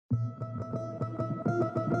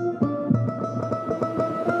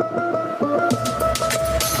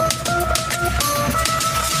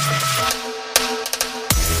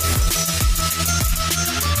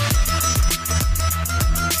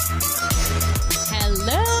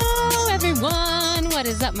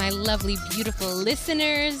is up, my lovely, beautiful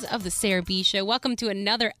listeners of the Sarah B Show? Welcome to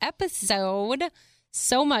another episode.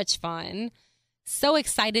 So much fun. So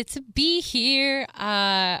excited to be here.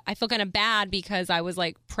 I feel kind of bad because I was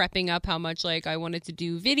like prepping up how much like I wanted to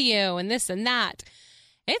do video and this and that.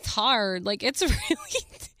 It's hard. Like it's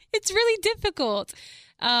really difficult.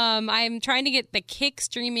 I'm trying to get the Kick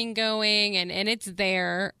streaming going and it's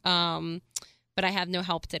there. But I have no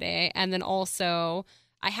help today. And then also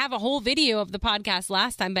I have a whole video of the podcast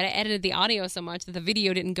last time, but I edited the audio so much that the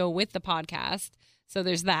video didn't go with the podcast. So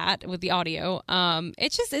there's that with the audio.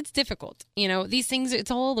 It's difficult. You know, these things,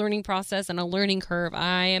 it's all a learning process and a learning curve.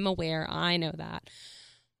 I am aware. I know that.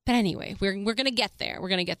 But anyway, we're going to get there. We're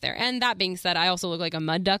going to get there. And that being said, I also look like a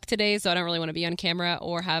mud duck today, so I don't really want to be on camera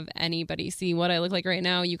or have anybody see what I look like right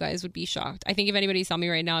now. You guys would be shocked. I think if anybody saw me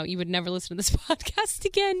right now, you would never listen to this podcast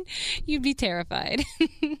again. You'd be terrified.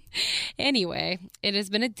 Anyway, it has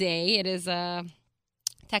been a day. It is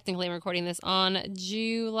technically I'm recording this on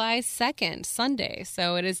July 2nd, Sunday.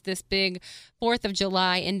 So it is this big 4th of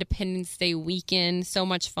July Independence Day weekend. So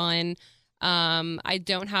much fun. I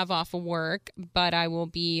don't have off of work, but I will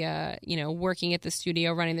be, working at the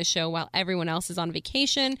studio, running the show while everyone else is on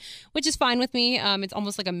vacation, which is fine with me. It's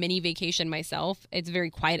almost like a mini vacation myself. It's very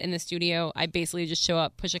quiet in the studio. I basically just show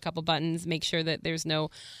up, push a couple buttons, make sure that there's no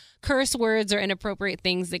curse words or inappropriate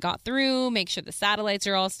things that got through, make sure the satellites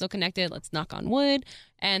are all still connected, let's knock on wood,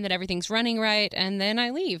 and that everything's running right, and then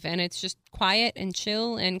I leave, and it's just quiet and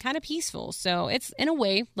chill and kind of peaceful. So it's, in a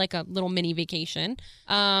way, like a little mini vacation.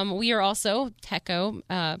 We are also, Teco,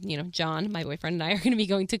 John, my boyfriend, and I are going to be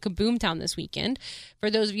going to Kaboom Town this weekend.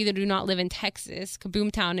 For those of you that do not live in Texas,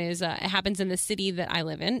 Kaboom Town is, it happens in the city that I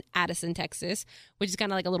live in, Addison, Texas, which is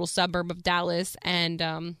kind of like a little suburb of Dallas,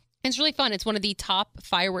 and it's really fun. It's one of the top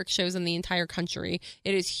fireworks shows in the entire country.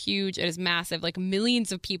 It is huge. It is massive. Like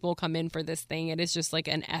millions of people come in for this thing. It is just like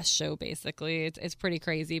an S show, basically. It's pretty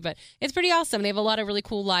crazy, but it's pretty awesome. They have a lot of really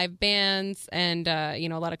cool live bands and, a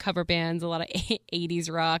lot of cover bands, a lot of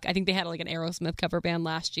 80s rock. I think they had like an Aerosmith cover band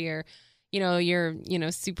last year. Your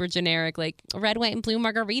super generic, like red, white, and blue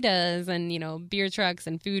margaritas and, beer trucks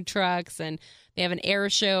and food trucks. And they have an air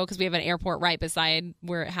show because we have an airport right beside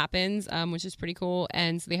where it happens, which is pretty cool.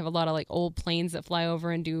 And so they have a lot of like old planes that fly over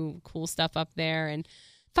and do cool stuff up there. And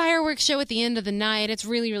fireworks show at the end of the night. It's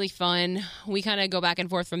really, really fun. We kind of go back and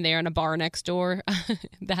forth from there in a bar next door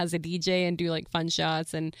that has a DJ and do like fun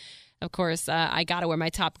shots. And of course, I got to wear my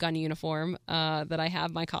Top Gun uniform that I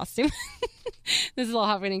have, my costume. This is all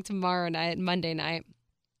happening tomorrow night, Monday night.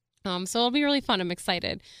 So it'll be really fun. I'm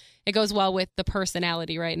excited. It goes well with the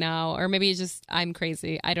personality right now, or maybe it's just I'm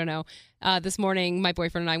crazy. I don't know. This morning, my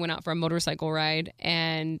boyfriend and I went out for a motorcycle ride,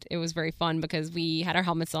 and it was very fun because we had our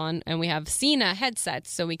helmets on, and we have Sena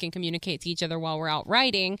headsets so we can communicate to each other while we're out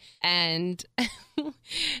riding. And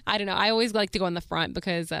I don't know. I always like to go in the front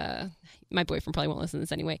because my boyfriend probably won't listen to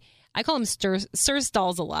this anyway. I call him Sir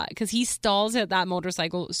Stalls a lot because he stalls at that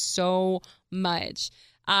motorcycle so much.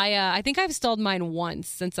 I think I've stalled mine once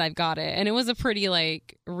since I've got it, and it was a pretty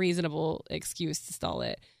like reasonable excuse to stall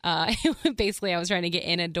it. Basically, I was trying to get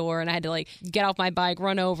in a door, and I had to like get off my bike,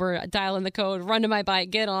 run over, dial in the code, run to my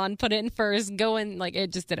bike, get on, put it in first, go in. Like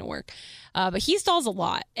it just didn't work. But he stalls a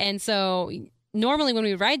lot, and so normally when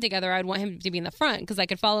we ride together, I'd want him to be in the front because I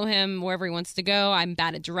could follow him wherever he wants to go. I'm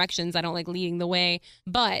bad at directions. I don't like leading the way,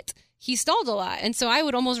 but he stalled a lot. And so I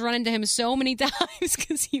would almost run into him so many times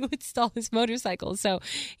because he would stall his motorcycle. So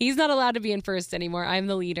he's not allowed to be in first anymore. I'm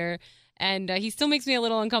the leader. And he still makes me a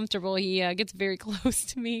little uncomfortable. He gets very close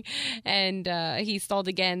to me. And he stalled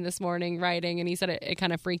again this morning riding. And he said it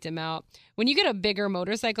kind of freaked him out. When you get a bigger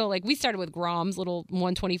motorcycle, like we started with Groms, little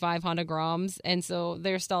 125 Honda Groms. And so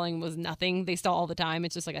their stalling was nothing. They stall all the time.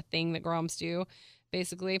 It's just like a thing that Groms do,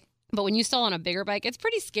 basically. But when you stall on a bigger bike, it's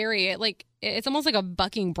pretty scary. It's almost like a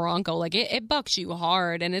bucking bronco. Like it bucks you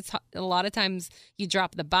hard, and it's a lot of times you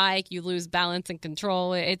drop the bike, you lose balance and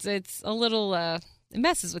control. It's a little it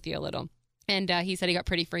messes with you a little. And he said he got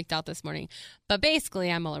pretty freaked out this morning. But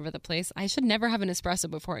basically, I'm all over the place. I should never have an espresso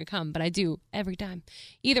before I come, but I do every time.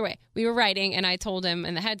 Either way, we were riding, and I told him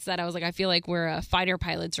in the headset, I was like, I feel like we're fighter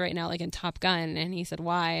pilots right now, like in Top Gun. And he said,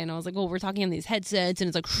 why? And I was like, well, we're talking on these headsets, and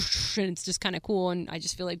it's like, and it's just kind of cool. And I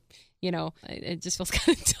just feel like, it just feels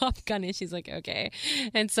kind of Top Gun-ish. She's like, okay.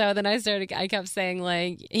 And so then I kept saying,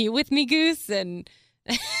 like, are you with me, Goose? And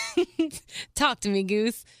talk to me,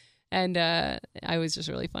 Goose. And I was just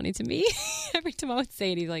really funny to me. Every time I would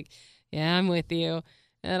say it, he's like, yeah, I'm with you.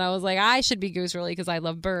 And I was like, I should be Goose really because I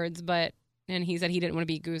love birds. And he said he didn't want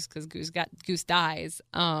to be Goose because Goose dies.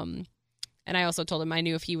 And I also told him I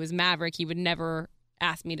knew if he was Maverick, he would never,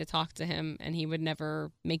 ask me to talk to him, and he would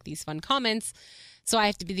never make these fun comments. So I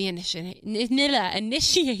have to be the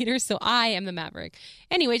initiator. So I am the maverick.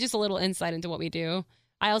 Anyway, just a little insight into what we do.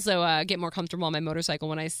 I also get more comfortable on my motorcycle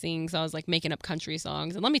when I sing. So I was like making up country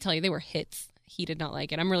songs. And let me tell you, they were hits. He did not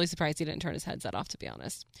like it. I'm really surprised he didn't turn his headset off, to be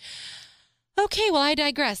honest. Okay, well, I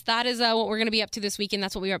digress. That is what we're going to be up to this weekend.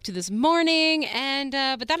 That's what we were up to this morning. And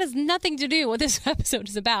but that has nothing to do with what this episode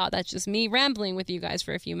is about. That's just me rambling with you guys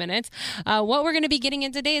for a few minutes. What we're going to be getting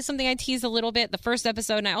in today is something I teased a little bit the first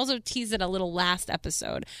episode, and I also teased it a little last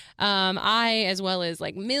episode. I, as well as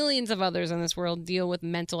like millions of others in this world, deal with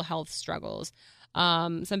mental health struggles.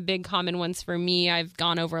 Some big common ones for me I've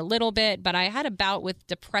gone over a little bit, but I had a bout with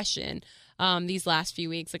depression these last few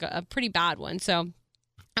weeks, like a pretty bad one. So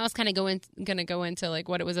I was kind of going to go into like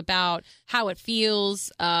what it was about, how it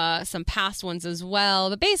feels, some past ones as well.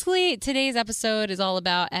 But basically, today's episode is all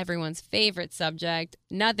about everyone's favorite subject.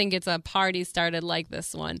 Nothing gets a party started like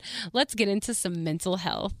this one. Let's get into some mental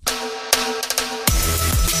health.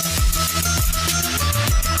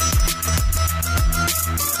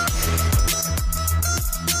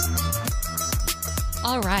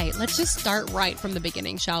 All right, let's just start right from the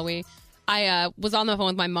beginning, shall we? I was on the phone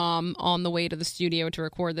with my mom on the way to the studio to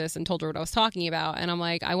record this and told her what I was talking about. And I'm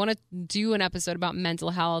like, I want to do an episode about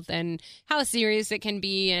mental health and how serious it can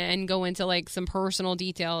be and go into like some personal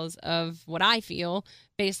details of what I feel.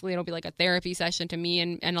 Basically, it'll be like a therapy session to me,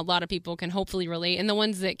 and a lot of people can hopefully relate. And the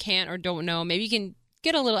ones that can't or don't know, maybe you can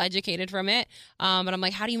get a little educated from it. But I'm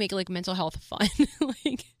like, how do you make it like mental health fun?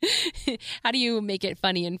 Like, how do you make it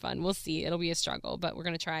funny and fun? We'll see. It'll be a struggle, but we're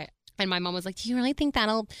going to try it. And my mom was like, do you really think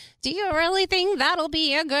that'll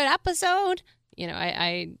be a good episode? You know,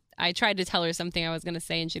 I tried to tell her something I was going to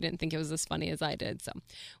say, and she didn't think it was as funny as I did. So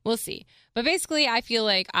we'll see. But basically, I feel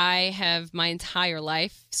like I have my entire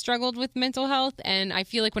life struggled with mental health. And I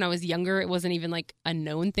feel like when I was younger, it wasn't even like a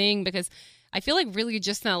known thing, because I feel like really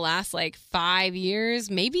just in the last like 5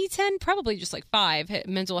 years, maybe 10, probably just like 5,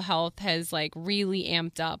 mental health has like really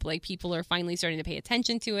amped up. Like people are finally starting to pay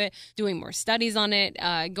attention to it, doing more studies on it,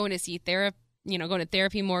 going to see therapy. Going to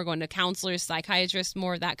therapy more, going to counselors, psychiatrists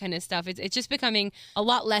more, that kind of stuff. It's just becoming a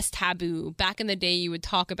lot less taboo. Back in the day, you would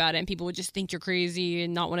talk about it and people would just think you're crazy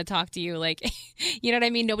and not want to talk to you. Like, you know what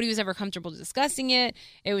I mean? Nobody was ever comfortable discussing it.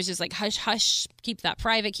 It was just like, hush, hush, keep that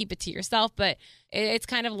private, keep it to yourself. But it's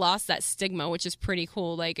kind of lost that stigma, which is pretty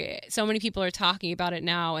cool. Like, so many people are talking about it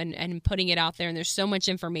now and putting it out there, and there's so much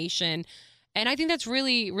information. And I think that's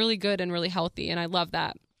really, really good and really healthy. And I love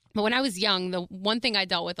that. But when I was young, the one thing I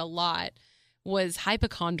dealt with a lot was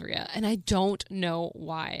hypochondria, and I don't know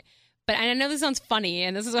why. But I know this sounds funny,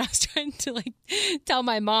 and this is what I was trying to like tell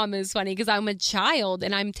my mom is funny, because I'm a child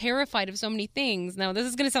and I'm terrified of so many things. Now, this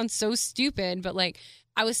is going to sound so stupid, but like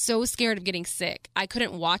I was so scared of getting sick. I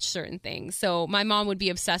couldn't watch certain things. So my mom would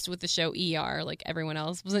be obsessed with the show ER, like everyone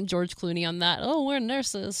else. Wasn't George Clooney on that? Oh, we're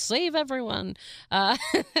nurses, save everyone.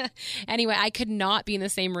 Anyway, I could not be in the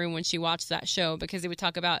same room when she watched that show, because they would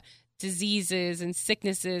talk about diseases and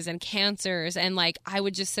sicknesses and cancers, and like I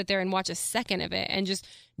would just sit there and watch a second of it and just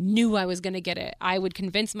knew I was going to get it. I would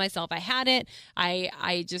convince myself I had it. I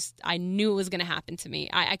knew it was going to happen to me.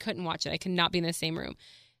 I couldn't watch it. I could not be in the same room.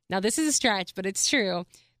 Now, this is a stretch, but it's true.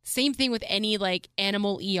 Same thing with any like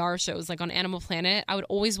animal ER shows, like on Animal Planet. I would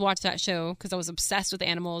always watch that show because I was obsessed with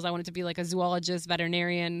animals. I wanted to be like a zoologist,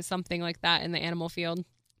 veterinarian, something like that in the animal field,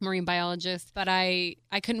 marine biologist. But I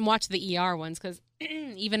couldn't watch the ER ones because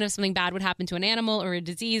even if something bad would happen to an animal or a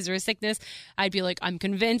disease or a sickness, I'd be like, I'm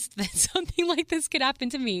convinced that something like this could happen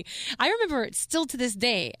to me. I remember it still to this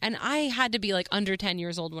day, and I had to be like under 10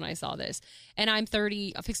 years old when I saw this, and I'm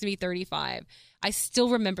 30, I'm fixing to be 35. I still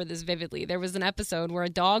remember this vividly. There was an episode where a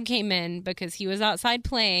dog came in because he was outside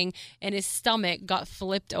playing and his stomach got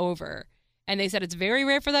flipped over. And they said it's very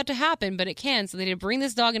rare for that to happen, but it can. So they had to bring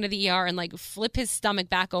this dog into the ER and like flip his stomach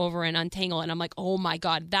back over and untangle it. And I'm like, oh my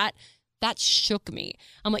God, that shook me.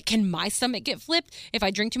 I'm like, can my stomach get flipped if I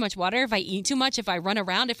drink too much water, if I eat too much, if I run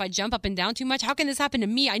around, if I jump up and down too much? How can this happen to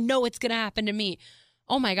me? I know it's going to happen to me.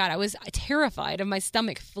 Oh my God, I was terrified of my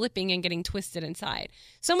stomach flipping and getting twisted inside.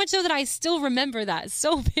 So much so that I still remember that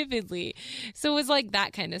so vividly. So it was like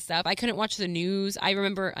that kind of stuff. I couldn't watch the news. I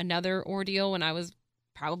remember another ordeal when I was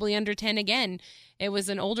probably under 10 again. It was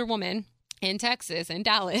an older woman in Texas, in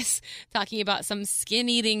Dallas, talking about some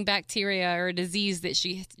skin-eating bacteria or disease that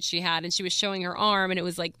she had, and she was showing her arm, and it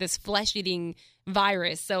was like this flesh-eating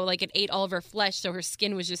virus. So like it ate all of her flesh, so her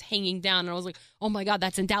skin was just hanging down. And I was like, oh my God,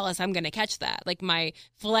 that's in Dallas. I'm going to catch that. Like my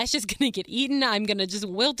flesh is going to get eaten. I'm going to just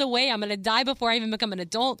wilt away. I'm going to die before I even become an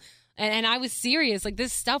adult. And I was serious. Like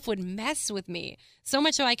this stuff would mess with me so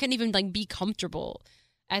much so I couldn't even like be comfortable.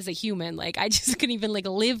 as a human. Like, I just couldn't even like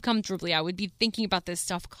live comfortably. I would be thinking about this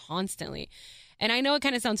stuff constantly. And I know it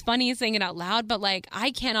kind of sounds funny saying it out loud, but like, I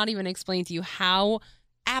cannot even explain to you how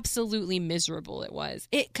absolutely miserable it was.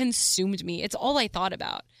 It consumed me. It's all I thought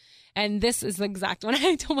about. And this is the exact one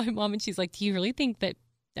I told my mom, and she's like, do you really think that,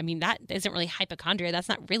 I mean, that isn't really hypochondria. That's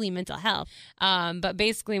not really mental health. But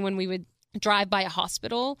basically when we would drive by a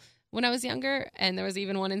hospital when I was younger, and there was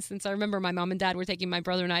even one instance, I remember my mom and dad were taking my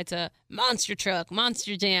brother and I to Monster Truck,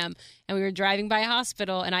 Monster Jam, and we were driving by a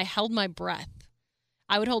hospital, and I held my breath.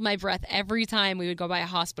 I would hold my breath every time we would go by a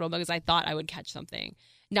hospital because I thought I would catch something.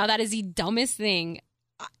 Now, that is the dumbest thing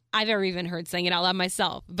I've ever even heard, saying it out loud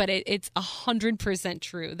myself, but it's 100%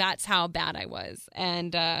 true. That's how bad I was.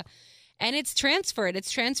 And it's transferred.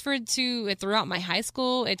 It's transferred to throughout my high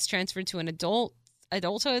school. It's transferred to an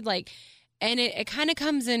adulthood. Like, and it kind of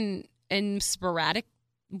comes in sporadic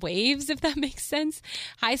waves, if that makes sense.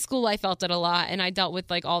 High school, I felt it a lot, and I dealt with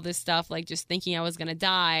like all this stuff, like just thinking I was gonna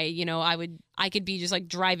die. You know, I could be just like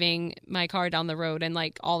driving my car down the road, and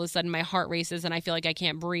like all of a sudden my heart races, and I feel like I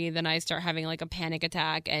can't breathe, and I start having like a panic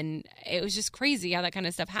attack, and it was just crazy how that kind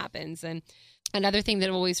of stuff happens. And another thing that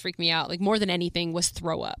always freaked me out, like more than anything, was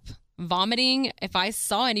throw up. Vomiting. If I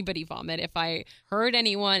saw anybody vomit, if I heard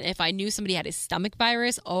anyone, if I knew somebody had a stomach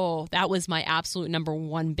virus, oh, that was my absolute number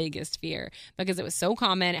one biggest fear, because it was so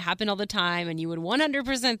common. It happened all the time, and you would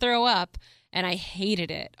 100% throw up, and I hated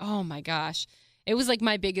it. Oh my gosh. It was like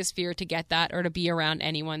my biggest fear to get that or to be around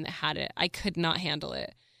anyone that had it. I could not handle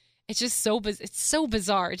it. It's just it's so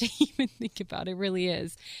bizarre to even think about. It really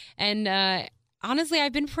is. And, honestly,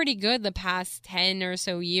 I've been pretty good the past 10 or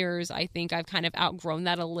so years. I think I've kind of outgrown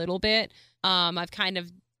that a little bit.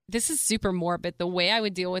 This is super morbid. The way I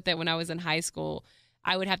would deal with it when I was in high school,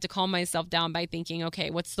 I would have to calm myself down by thinking, okay,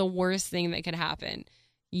 what's the worst thing that could happen?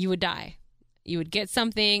 You would die. You would get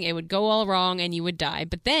something, it would go all wrong, and you would die.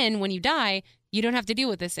 But then when you die, you don't have to deal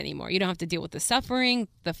with this anymore. You don't have to deal with the suffering,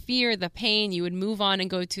 the fear, the pain. You would move on and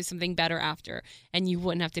go to something better after, and you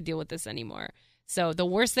wouldn't have to deal with this anymore. So the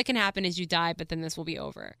worst that can happen is you die, but then this will be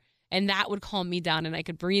over. And that would calm me down, and I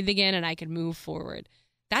could breathe again, and I could move forward.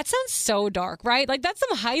 That sounds so dark, right? Like, that's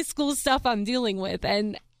some high school stuff I'm dealing with.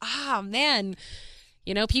 And, man,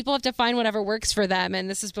 you know, people have to find whatever works for them. And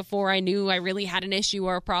this is before I knew I really had an issue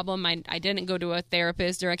or a problem. I didn't go to a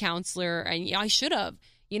therapist or a counselor, and I should have.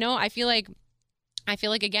 You know, I feel like,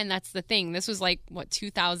 again, that's the thing. This was like,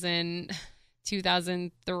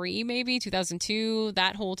 2003, maybe 2002,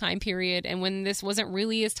 that whole time period. And when this wasn't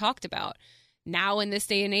really as talked about. Now in this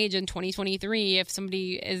day and age in 2023, if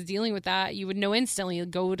somebody is dealing with that, you would know instantly.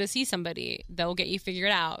 Go to see somebody. They'll get you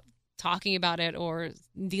figured out. Talking about it or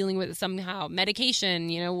dealing with it somehow. Medication,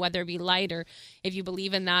 you know, whether it be light or if you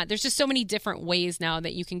believe in that. There's just so many different ways now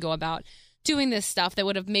that you can go about doing this stuff that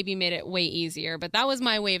would have maybe made it way easier. But that was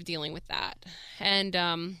my way of dealing with that.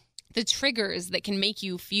 And, the triggers that can make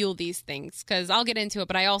you feel these things, because I'll get into it,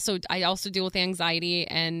 but I also deal with anxiety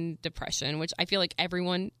and depression, which I feel like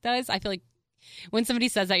everyone does. I feel like when somebody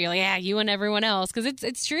says that, you're like, yeah, you and everyone else, because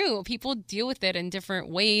it's true. People deal with it in different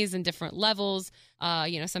ways and different levels.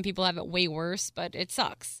 You know, some people have it way worse, but it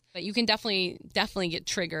sucks. But you can definitely get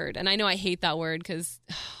triggered. And I know I hate that word because,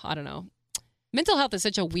 I don't know. Mental health is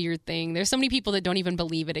such a weird thing. There's so many people that don't even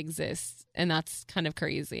believe it exists, and that's kind of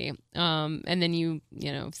crazy. And then you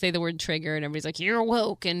know, say the word trigger, and everybody's like, you're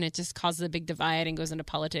woke, and it just causes a big divide and goes into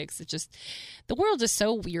politics. It's just, the world is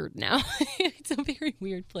so weird now. It's a very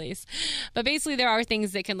weird place. But basically, there are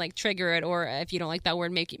things that can like trigger it, or if you don't like that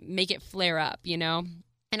word, make it flare up, you know?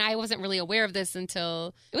 And I wasn't really aware of this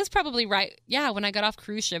until it was probably when I got off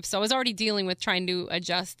cruise ships. So I was already dealing with trying to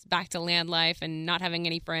adjust back to land life and not having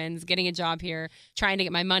any friends, getting a job here, trying to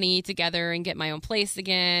get my money together and get my own place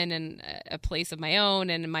again and a place of my own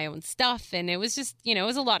and my own stuff. And it was just, you know, it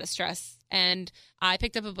was a lot of stress. And I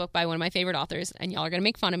picked up a book by one of my favorite authors, and y'all are going to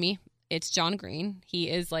make fun of me. It's John Green. He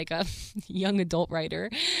is like a young adult writer.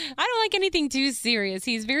 I don't like anything too serious.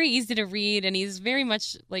 He's very easy to read, and he's very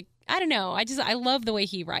much like, I don't know. I love the way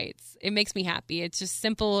he writes. It makes me happy. It's just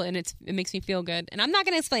simple, and it makes me feel good. And I'm not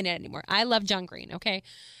going to explain it anymore. I love John Green, okay?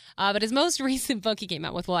 But his most recent book he came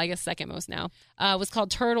out with, well, I guess second most now, was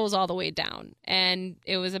called Turtles All the Way Down. And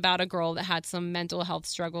it was about a girl that had some mental health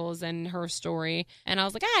struggles and her story. And I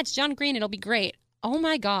was like, it's John Green. It'll be great. Oh,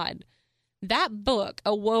 my God. That book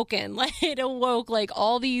awoke like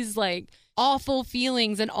all these like awful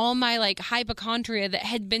feelings and all my like hypochondria that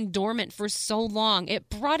had been dormant for so long. It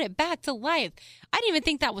brought it back to life. I didn't even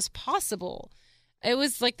think that was possible. It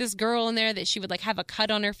was like this girl in there that she would like have a cut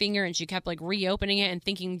on her finger, and she kept like reopening it and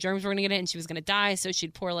thinking germs were going to get it and she was going to die. So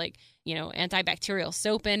she'd pour like, you know, antibacterial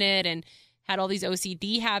soap in it and had all these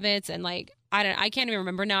OCD habits, and like, I can't even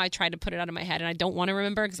remember now. I tried to put it out of my head, and I don't want to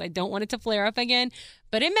remember because I don't want it to flare up again.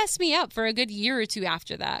 But it messed me up for a good year or two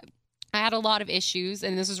after that. I had a lot of issues,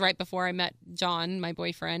 and this was right before I met John, my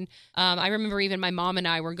boyfriend. I remember even my mom and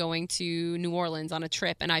I were going to New Orleans on a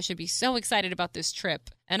trip, and I should be so excited about this trip.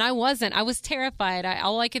 And I wasn't. I was terrified.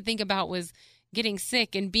 All I could think about was getting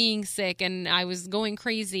sick and being sick, and I was going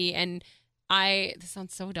crazy. And this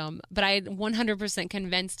sounds so dumb, but I 100%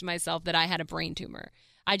 convinced myself that I had a brain tumor.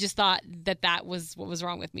 I just thought that was what was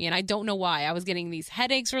wrong with me. And I don't know why. I was getting these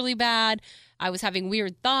headaches really bad. I was having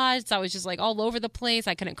weird thoughts. I was just like all over the place.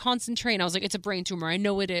 I couldn't concentrate. And I was like, it's a brain tumor. I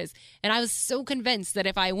know it is. And I was so convinced that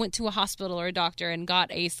if I went to a hospital or a doctor and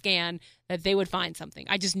got a scan, that they would find something.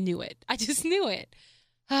 I just knew it.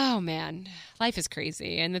 Oh, man. Life is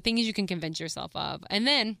crazy. And the thing is, you can convince yourself of. And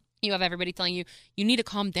then you have everybody telling you, you need to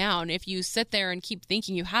calm down. If you sit there and keep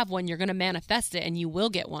thinking you have one, you're going to manifest it and you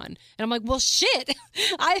will get one. And I'm like, well, shit.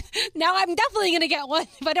 Now I'm definitely going to get one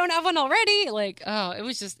if I don't have one already. Like, oh, it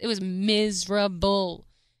was miserable.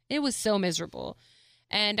 It was so miserable.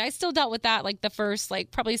 And I still dealt with that like the first,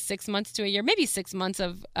 like probably 6 months to a year, maybe 6 months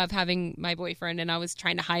of having my boyfriend. And I was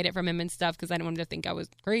trying to hide it from him and stuff because I didn't want him to think I was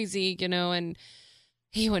crazy, and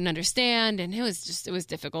he wouldn't understand, and it was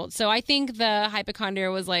difficult. So I think the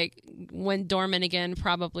hypochondria was like went dormant again,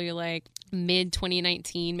 probably like mid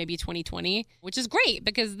 2019, maybe 2020, which is great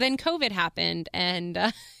because then COVID happened.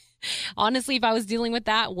 And honestly, if I was dealing with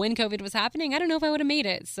that when COVID was happening, I don't know if I would have made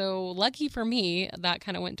it. So lucky for me, that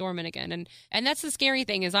kind of went dormant again. And that's the scary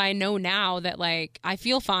thing is I know now that like I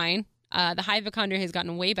feel fine. The hypochondria has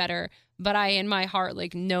gotten way better, but I, in my heart,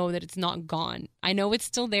 like know that it's not gone. I know it's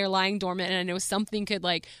still there lying dormant, and I know something could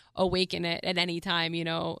like awaken it at any time,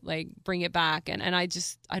 like bring it back. And I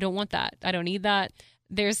don't want that. I don't need that.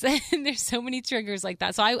 There's so many triggers like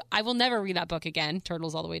that. So I will never read that book again,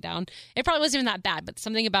 Turtles All the Way Down. It probably wasn't even that bad, but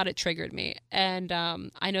something about it triggered me. And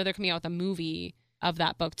I know they're coming out with a movie of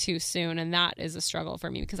that book too soon, and that is a struggle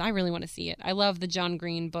for me because I really want to see it. I love the John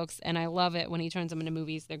Green books, and I love it when he turns them into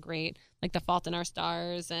movies. They're great, like The Fault in Our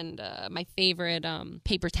Stars and my favorite,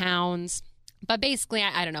 Paper Towns. But basically,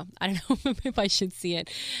 I don't know. I don't know if I should see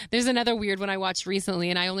it. There's another weird one I watched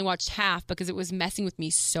recently, and I only watched half because it was messing with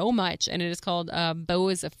me so much, and it is called Beau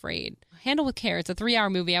is Afraid. Handle with Care. It's a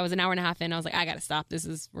 3-hour movie. I was an hour and a half in. I was like, I got to stop. This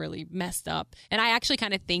is really messed up. And I actually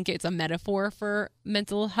kind of think it's a metaphor for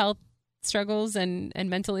mental health struggles and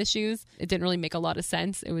mental issues. It didn't really make a lot of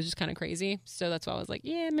sense. It was just kind of crazy. So that's why I was like,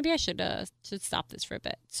 yeah, maybe I should stop this for a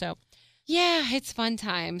bit. So yeah, it's fun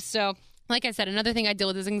time. So like I said, another thing I deal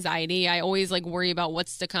with is anxiety. I always like worry about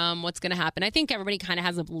what's to come, what's going to happen. I think everybody kind of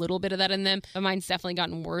has a little bit of that in them, but mine's definitely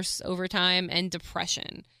gotten worse over time. And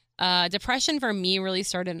depression. Depression for me really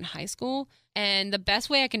started in high school. And the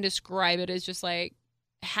best way I can describe it is just like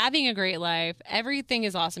having a great life. Everything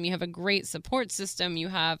is awesome. You have a great support system. You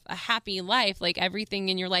have a happy life. Like everything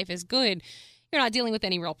in your life is good. You're not dealing with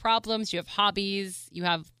any real problems. You have hobbies. You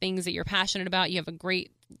have things that you're passionate about. You have a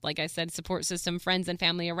great, like I said, support system, friends and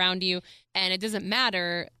family around you. And it doesn't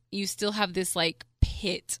matter. You still have this like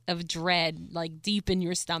pit of dread, like deep in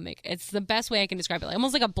your stomach. It's the best way I can describe it. Like,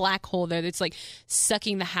 almost like a black hole there that's like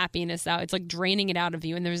sucking the happiness out. It's like draining it out of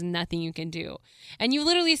you, and there's nothing you can do. And you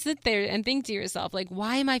literally sit there and think to yourself, like,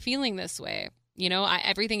 why am I feeling this way?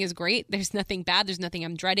 Everything is great. There's nothing bad. There's nothing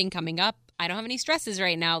I'm dreading coming up. I don't have any stresses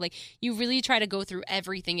right now. Like, you really try to go through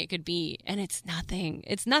everything it could be, and it's nothing.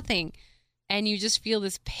 It's nothing. And you just feel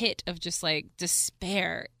this pit of just like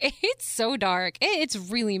despair. It's so dark. It's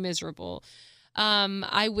really miserable.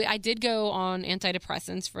 I did go on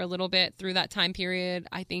antidepressants for a little bit through that time period.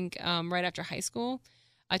 I think right after high school,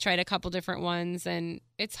 I tried a couple different ones, and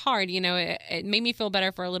it's hard. It made me feel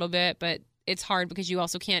better for a little bit, but it's hard because you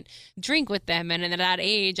also can't drink with them. And at that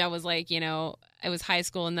age, I was like, it was high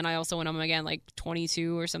school, and then I also went on them again, like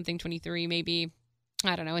 22 or something, 23 maybe.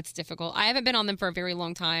 I don't know. It's difficult. I haven't been on them for a very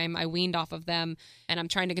long time. I weaned off of them, and I'm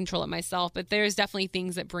trying to control it myself. But there's definitely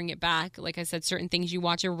things that bring it back. Like I said, certain things you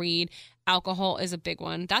watch or read. Alcohol is a big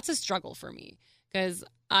one. That's a struggle for me because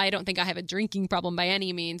I don't think I have a drinking problem by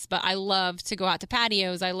any means, but I love to go out to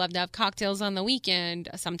patios. I love to have cocktails on the weekend,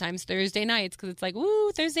 sometimes Thursday nights, because it's like,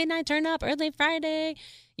 woo, Thursday night, turn up, early Friday.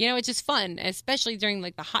 It's just fun, especially during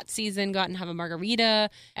like the hot season, go out and have a margarita.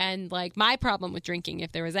 And like my problem with drinking,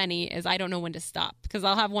 if there was any, is I don't know when to stop because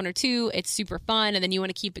I'll have one or two. It's super fun. And then you want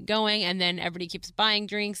to keep it going. And then everybody keeps buying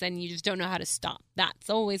drinks and you just don't know how to stop. That's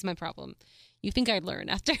always my problem. You think I'd learn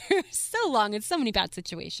after so long in so many bad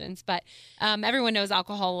situations. But everyone knows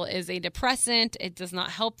alcohol is a depressant. It does not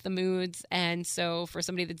help the moods. And so for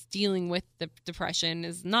somebody that's dealing with the depression,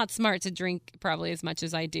 is not smart to drink probably as much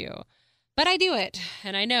as I do. But I do it,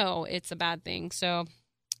 and I know it's a bad thing, so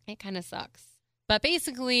it kind of sucks. But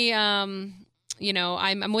basically, I'm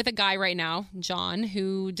with a guy right now, John,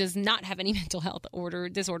 who does not have any mental health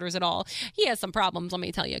disorders at all. He has some problems, let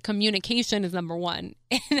me tell you. Communication is number one.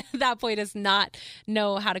 And at that point does not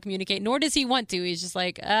know how to communicate, nor does he want to. He's just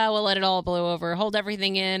like, we'll let it all blow over, hold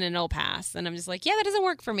everything in, and it'll pass. And I'm just like, yeah, that doesn't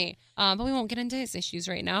work for me. But we won't get into his issues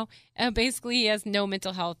right now. Basically, he has no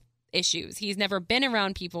mental health issues. He's never been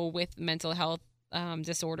around people with mental health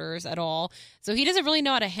disorders at all. So he doesn't really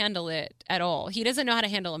know how to handle it at all. He doesn't know how to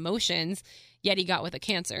handle emotions. Yet he got with a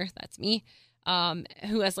Cancer, that's me,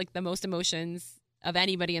 who has like the most emotions of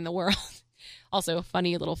anybody in the world. Also,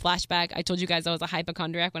 funny little flashback. I told you guys I was a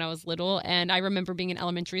hypochondriac when I was little, and I remember being in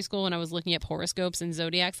elementary school and I was looking up horoscopes and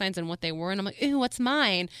zodiac signs and what they were, and I'm like, ooh, what's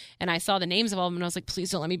mine? And I saw the names of all of them, and I was like, please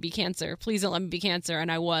don't let me be Cancer. Please don't let me be Cancer.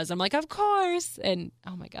 And I was. I'm like, of course. And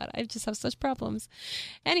oh my God, I just have such problems.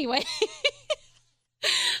 Anyway.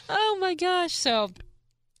 Oh my gosh. So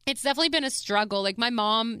it's definitely been a struggle. Like my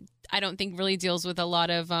mom, I don't think really deals with a lot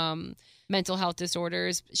of mental health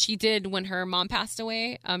disorders. She did when her mom passed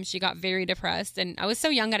away. She got very depressed, and I was so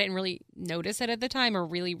young I didn't really notice it at the time or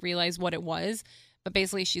really realize what it was. But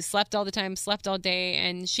basically she slept all the time, slept all day,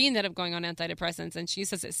 and she ended up going on antidepressants, and she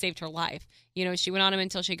says it saved her life. You know, she went on them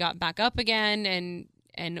until she got back up again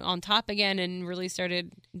and on top again and really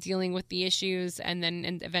started dealing with the issues, and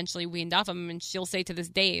eventually weaned off them. And she'll say to this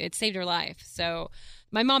day, it saved her life. So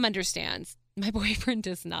my mom understands. My boyfriend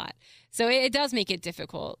does not. So it does make it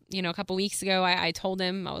difficult. You know, a couple weeks ago, I told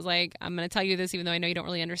him, I was like, I'm going to tell you this, even though I know you don't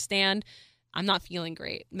really understand. I'm not feeling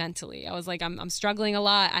great mentally. I was like, I'm struggling a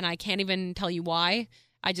lot, and I can't even tell you why.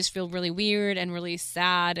 I just feel really weird and really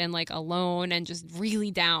sad and like alone and just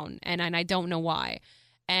really down. And I don't know why.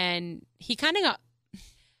 And he kind of got,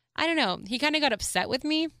 I don't know, he kind of got upset with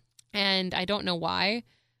me, and I don't know why.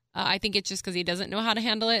 I think it's just because he doesn't know how to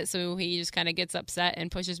handle it. So he just kind of gets upset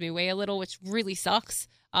and pushes me away a little, which really sucks.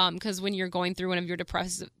 Because when you're going through one of your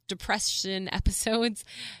depression episodes,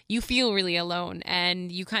 you feel really alone,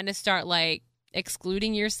 and you kind of start like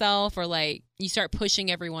excluding yourself, or like you start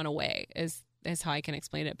pushing everyone away is how I can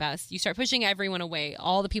explain it best. You start pushing everyone away,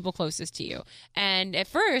 all the people closest to you. And at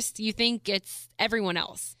first you think it's everyone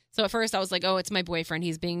else. So at first I was like, oh, it's my boyfriend.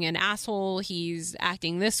 He's being an asshole. He's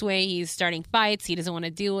acting this way. He's starting fights. He doesn't want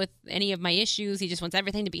to deal with any of my issues. He just wants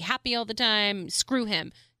everything to be happy all the time. Screw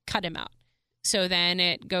him. Cut him out. So then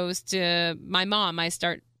it goes to my mom. I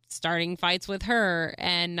starting fights with her,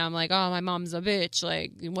 and I'm like, oh, my mom's a bitch.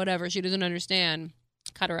 Like, whatever. She doesn't understand.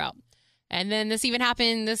 Cut her out. And then this even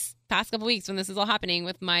happened this past couple weeks when this is all happening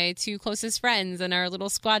with my two closest friends in our little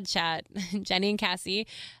squad chat, Jenny and Cassie.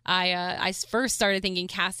 I first started thinking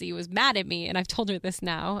Cassie was mad at me, and I've told her this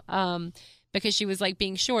now, because she was like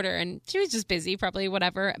being shorter, and she was just busy, probably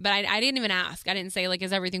whatever. But I didn't even ask. I didn't say like,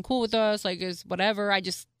 is everything cool with us? Like, is whatever. I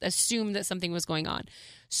just assumed that something was going on.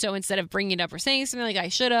 So instead of bringing it up or saying something like I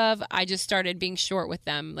should have, I just started being short with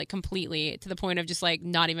them, like completely, to the point of just like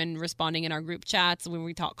not even responding in our group chats when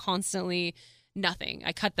we talk constantly. Nothing.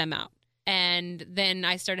 I cut them out. And then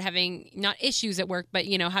I started having not issues at work, but,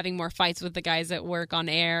 you know, having more fights with the guys at work on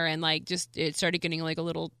air, and like just it started getting like a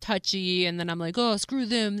little touchy. And then I'm like, oh, screw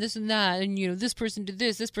them, this and that. And, you know, this person did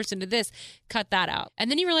this person did this. Cut that out. And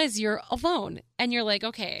then you realize you're alone, and you're like,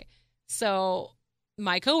 okay, so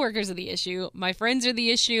my coworkers are the issue. My friends are the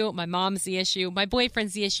issue. My mom's the issue. My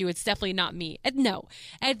boyfriend's the issue. It's definitely not me. And no,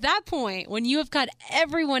 at that point, when you have cut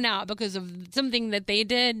everyone out because of something that they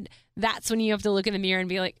did, that's when you have to look in the mirror and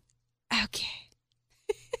be like, okay,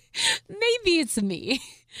 maybe it's me.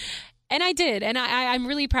 And I did. And I'm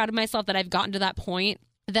really proud of myself that I've gotten to that point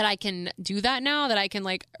that I can do that now, that I can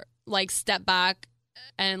like step back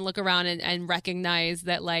and look around and recognize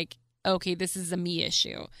that, like, okay, this is a me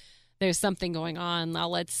issue. There's something going on. Now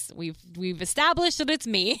we've established that it's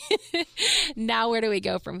me. Now where do we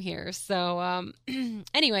go from here? So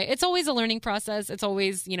anyway, it's always a learning process. It's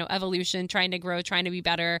always, you know, evolution, trying to grow, trying to be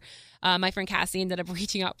better. My friend Cassie ended up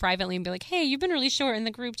reaching out privately and be like, hey, you've been really short in the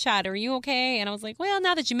group chat. Are you okay? And I was like, well,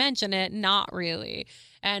 now that you mention it, not really.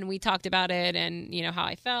 And we talked about it, and, you know, how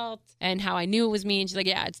I felt and how I knew it was me. And she's like,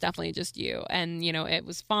 yeah, it's definitely just you. And, you know, it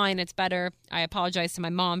was fine. It's better. I apologize to my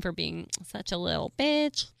mom for being such a little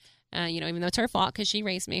bitch. You know, even though it's her fault because she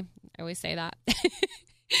raised me. I always say that.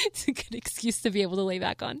 It's a good excuse to be able to lay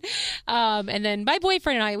back on. And then my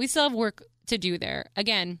boyfriend and I, we still have work to do there.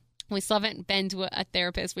 Again, we still haven't been to a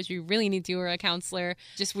therapist, which we really need to, or a counselor.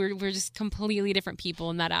 Just we're just completely different people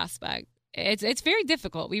in that aspect. It's very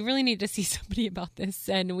difficult. We really need to see somebody about this,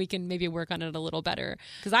 and we can maybe work on it a little better.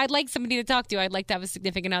 Because I'd like somebody to talk to. I'd like to have a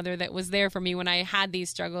significant other that was there for me when I had these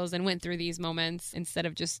struggles and went through these moments, instead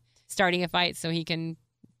of just starting a fight so he can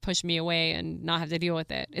push me away and not have to deal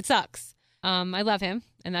with it. It sucks. I love him,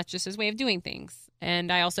 and that's just his way of doing things.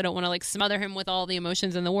 And I also don't want to like smother him with all the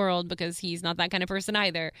emotions in the world because he's not that kind of person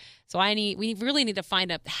either. So we really need to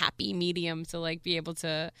find a happy medium to like be able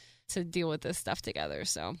to deal with this stuff together.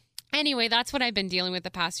 So anyway, that's what I've been dealing with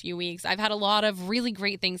the past few weeks. I've had a lot of really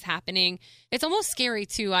great things happening. It's almost scary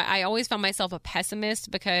too. I always found myself a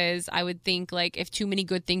pessimist because I would think like if too many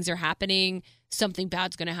good things are happening, something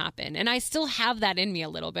bad's going to happen. And I still have that in me a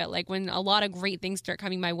little bit. Like when a lot of great things start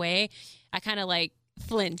coming my way, I kind of like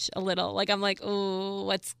flinch a little. Like I'm like, oh,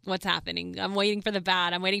 what's happening? I'm waiting for the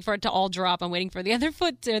bad. I'm waiting for it to all drop. I'm waiting for the other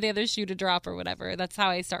foot or the other shoe to drop or whatever. That's how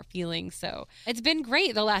I start feeling. So it's been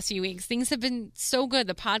great the last few weeks. Things have been so good.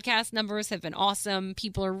 The podcast numbers have been awesome.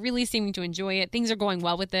 People are really seeming to enjoy it. Things are going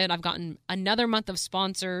well with it. I've gotten another month of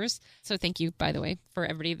sponsors. So thank you, by the way, for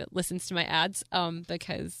everybody that listens to my ads,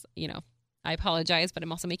 because, I apologize, but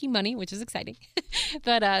I'm also making money, which is exciting.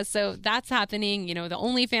 But so that's happening. The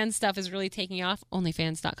OnlyFans stuff is really taking off.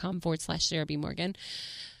 OnlyFans.com/Sarah B. Morgan.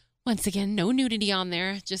 Once again, no nudity on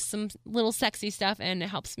there, just some little sexy stuff, and it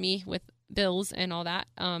helps me with bills and all that.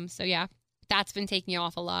 So yeah, that's been taking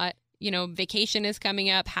off a lot. Vacation is coming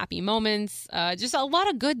up, happy moments, just a lot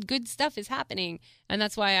of good stuff is happening. And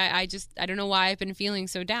that's why I don't know why I've been feeling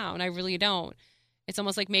so down. I really don't. It's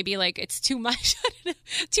almost like maybe like it's too much,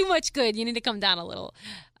 too much good. You need to come down a little.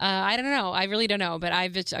 I don't know. I really don't know. But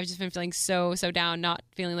I've just been feeling so down, not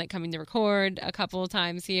feeling like coming to record a couple of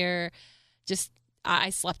times here. Just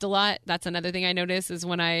I slept a lot. That's another thing I notice is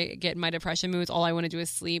when I get in my depression moods, all I want to do is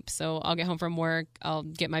sleep. So I'll get home from work. I'll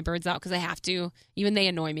get my birds out because I have to. Even they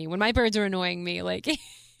annoy me. When my birds are annoying me, like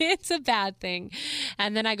it's a bad thing.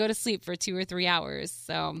 And then I go to sleep for 2 or 3 hours.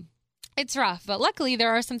 So it's rough, but luckily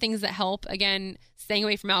there are some things that help. Again, staying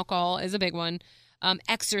away from alcohol is a big one.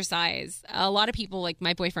 Exercise. A lot of people, like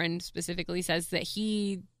my boyfriend specifically, says that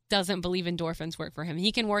he doesn't believe endorphins work for him.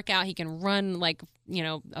 He can work out, he can run like,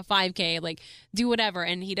 a 5K, like do whatever,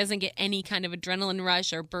 and he doesn't get any kind of adrenaline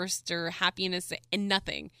rush or burst or happiness and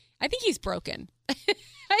nothing. I think he's broken.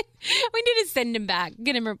 We need to send him back,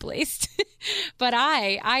 get him replaced. But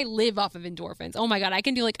I live off of endorphins. Oh my God, I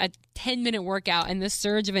can do like a 10-minute workout and the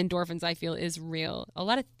surge of endorphins I feel is real.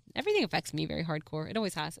 Everything affects me very hardcore. It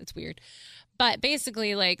always has. It's weird. But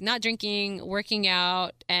basically like not drinking, working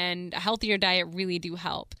out, and a healthier diet really do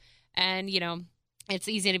help. And, it's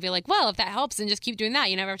easy to be like, well, if that helps, then just keep doing that.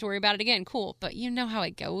 You never have to worry about it again. Cool. But you know how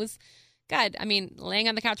it goes. God, I mean, laying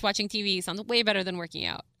on the couch watching TV sounds way better than working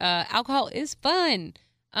out. Alcohol is fun.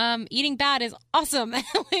 Eating bad is awesome.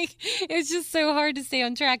 Like, it's just so hard to stay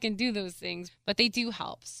on track and do those things, but they do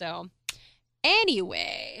help. So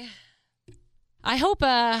anyway, I hope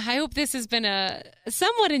this has been a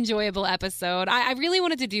somewhat enjoyable episode. I really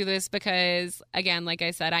wanted to do this because, again, like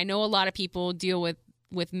I said, I know a lot of people deal with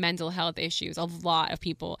mental health issues. A lot of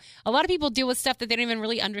people deal with stuff that they don't even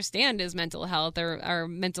really understand as mental health or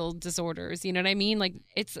mental disorders. You know what I mean? Like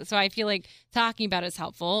so I feel like talking about it is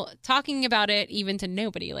helpful. Talking about it even to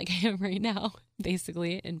nobody like I am right now,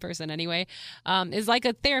 basically in person anyway, is like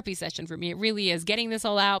a therapy session for me. It really is. Getting this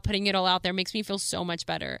all out, putting it all out there makes me feel so much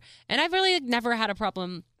better. And I've really never had a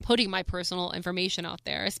problem putting my personal information out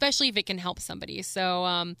there, especially if it can help somebody.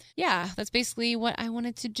 So yeah, that's basically what I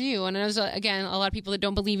wanted to do. And there's, again, a lot of people that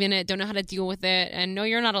don't believe in it, don't know how to deal with it. And no,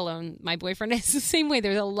 you're not alone. My boyfriend is the same way.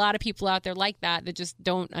 There's a lot of people out there like that just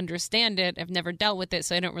don't understand it, have never dealt with it,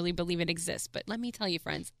 so I don't really believe it exists. But let me tell you,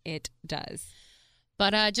 friends, it does.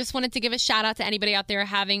 But just wanted to give a shout out to anybody out there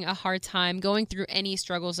having a hard time going through any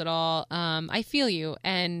struggles at all. I feel you.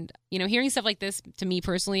 And, hearing stuff like this to me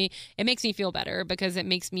personally, it makes me feel better because it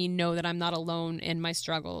makes me know that I'm not alone in my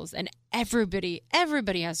struggles. And everybody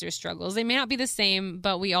has their struggles. They may not be the same,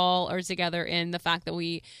 but we all are together in the fact that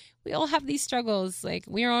we all have these struggles. Like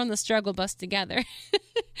we are on the struggle bus together.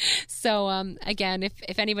 So again,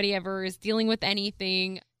 if anybody ever is dealing with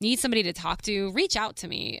anything, needs somebody to talk to, reach out to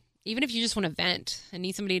me. Even if you just want to vent and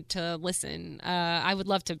need somebody to listen, I would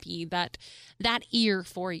love to be that ear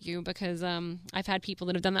for you because I've had people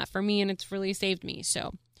that have done that for me and it's really saved me.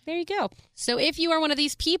 So there you go. So if you are one of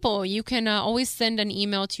these people, you can always send an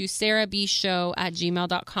email to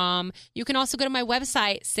sarahbshow@gmail.com. You can also go to my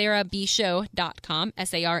website, sarahbshow.com,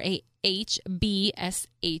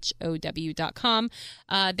 sarahbshow.com.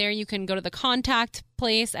 There you can go to the contact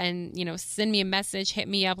place and, send me a message, hit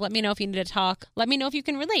me up. Let me know if you need to talk. Let me know if you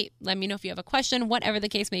can relate. Let me know if you have a question, whatever the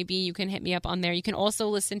case may be, you can hit me up on there. You can also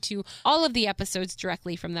listen to all of the episodes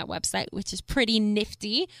directly from that website, which is pretty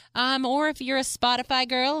nifty. Or if you're a Spotify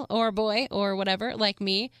girl or boy or whatever, like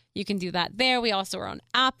me, You can do that there. We also are on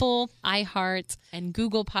Apple, iHeart, and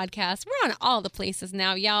Google Podcasts. We're on all the places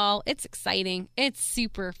now, y'all. It's exciting. It's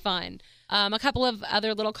super fun. A couple of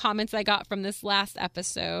other little comments I got from this last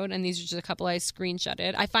episode, and these are just a couple I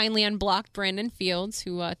screenshotted. I finally unblocked Brandon Fields,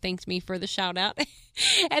 who thanked me for the shout out.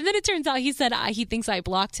 And then it turns out he said he thinks I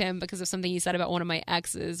blocked him because of something he said about one of my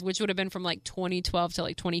exes, which would have been from like 2012 to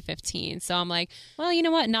like 2015. So I'm like, well, you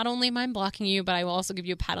know what? Not only am I blocking you, but I will also give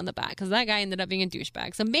you a pat on the back because that guy ended up being a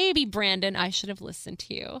douchebag. So maybe, Brandon, I should have listened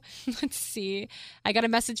to you. Let's see. I got a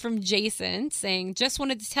message from Jason saying, just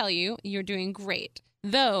wanted to tell you, you're doing great.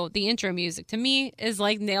 Though the intro music to me is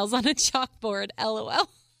like nails on a chalkboard, LOL. And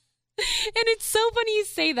it's so funny you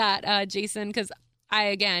say that, Jason, because I,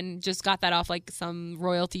 again, just got that off like some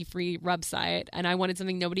royalty-free rub site, and I wanted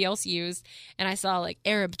something nobody else used, and I saw like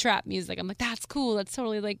Arab trap music. I'm like, that's cool. That's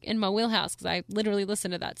totally like in my wheelhouse because I literally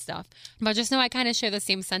listen to that stuff. But just know I kind of share the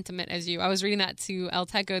same sentiment as you. I was reading that to El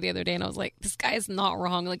Teco the other day, and I was like, this guy is not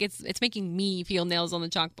wrong. Like it's making me feel nails on the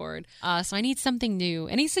chalkboard. So I need something new.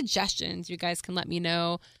 Any suggestions, you guys can let me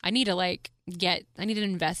know. I need to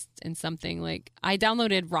invest in something. Like I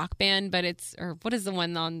downloaded Rock Band, but what is the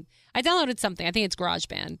one on? I downloaded something. I think it's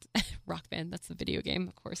GarageBand. Rock Band, that's the video game,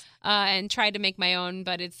 of course. And tried to make my own,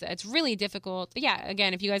 but it's really difficult. But yeah,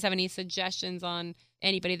 again, if you guys have any suggestions on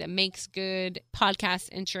anybody that makes good podcast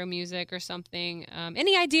intro music or something,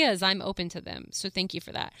 any ideas, I'm open to them. So thank you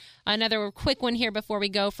for that. Another quick one here before we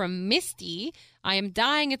go from Misty. I am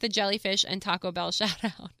dying at the Jellyfish and Taco Bell shout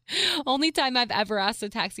out. Only time I've ever asked a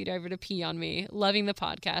taxi driver to pee on me. Loving the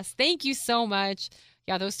podcast. Thank you so much.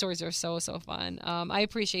 Yeah, those stories are so fun. I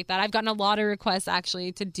appreciate that. I've gotten a lot of requests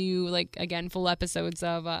actually to do like, again, full episodes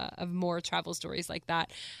of more travel stories like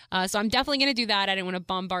that. So I'm definitely going to do that. I didn't want to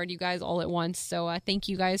bombard you guys all at once. So thank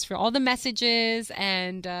you guys for all the messages,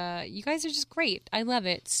 and you guys are just great. I love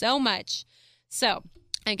it so much. So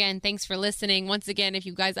again, thanks for listening. Once again, if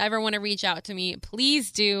you guys ever want to reach out to me,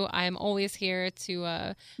 please do. I am always here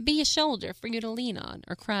to be a shoulder for you to lean on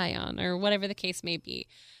or cry on or whatever the case may be.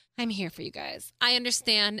 I'm here for you guys. I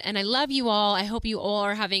understand, and I love you all. I hope you all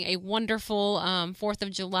are having a wonderful 4th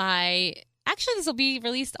of July. Actually, this will be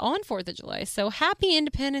released on 4th of July, so happy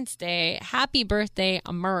Independence Day. Happy birthday,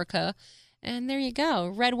 America. And there you go.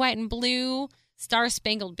 Red, white, and blue,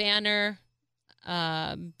 Star-Spangled Banner,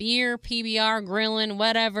 beer, PBR, grilling,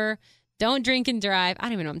 whatever. Don't drink and drive. I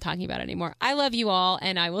don't even know what I'm talking about anymore. I love you all,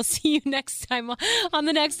 and I will see you next time on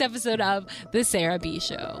the next episode of The Sarah B.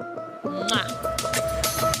 Show. Mwah.